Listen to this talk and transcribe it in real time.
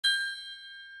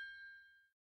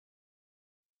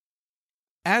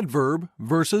Adverb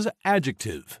versus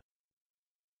adjective.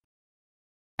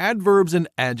 Adverbs and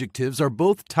adjectives are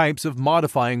both types of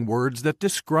modifying words that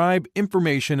describe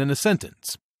information in a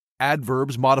sentence.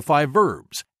 Adverbs modify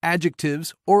verbs,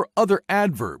 adjectives, or other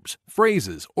adverbs,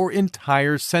 phrases, or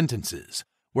entire sentences,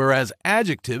 whereas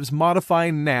adjectives modify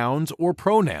nouns or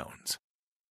pronouns.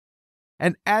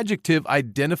 An adjective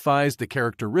identifies the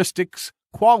characteristics,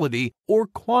 quality, or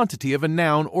quantity of a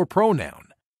noun or pronoun.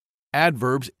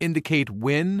 Adverbs indicate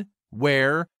when,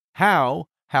 where, how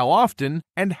often,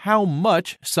 and how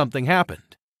much something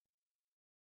happened.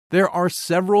 There are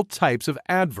several types of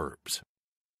adverbs: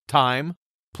 time,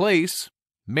 place,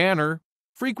 manner,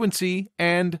 frequency,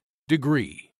 and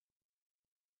degree.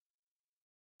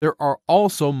 There are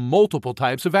also multiple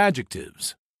types of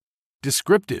adjectives: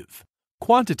 descriptive,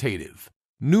 quantitative,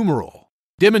 numeral,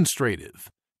 demonstrative,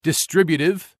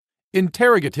 distributive,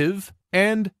 interrogative,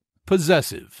 and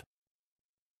possessive.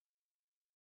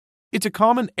 It's a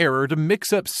common error to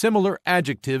mix up similar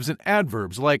adjectives and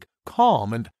adverbs like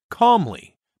calm and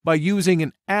calmly by using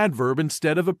an adverb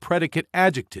instead of a predicate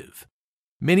adjective.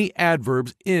 Many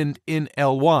adverbs end in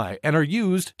ly and are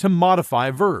used to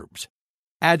modify verbs.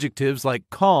 Adjectives like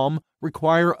calm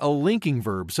require a linking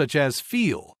verb such as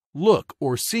feel, look,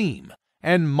 or seem,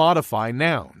 and modify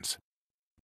nouns.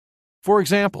 For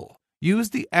example, use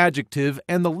the adjective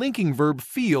and the linking verb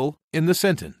feel in the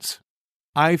sentence.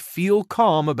 I feel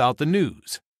calm about the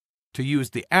news. To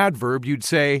use the adverb, you'd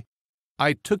say,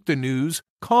 I took the news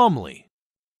calmly.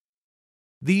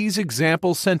 These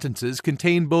example sentences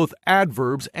contain both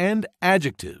adverbs and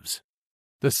adjectives.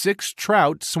 The 6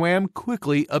 trout swam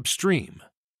quickly upstream.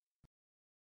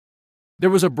 There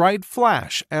was a bright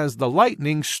flash as the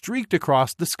lightning streaked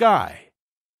across the sky.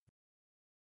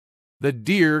 The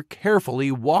deer carefully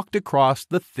walked across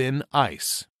the thin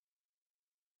ice.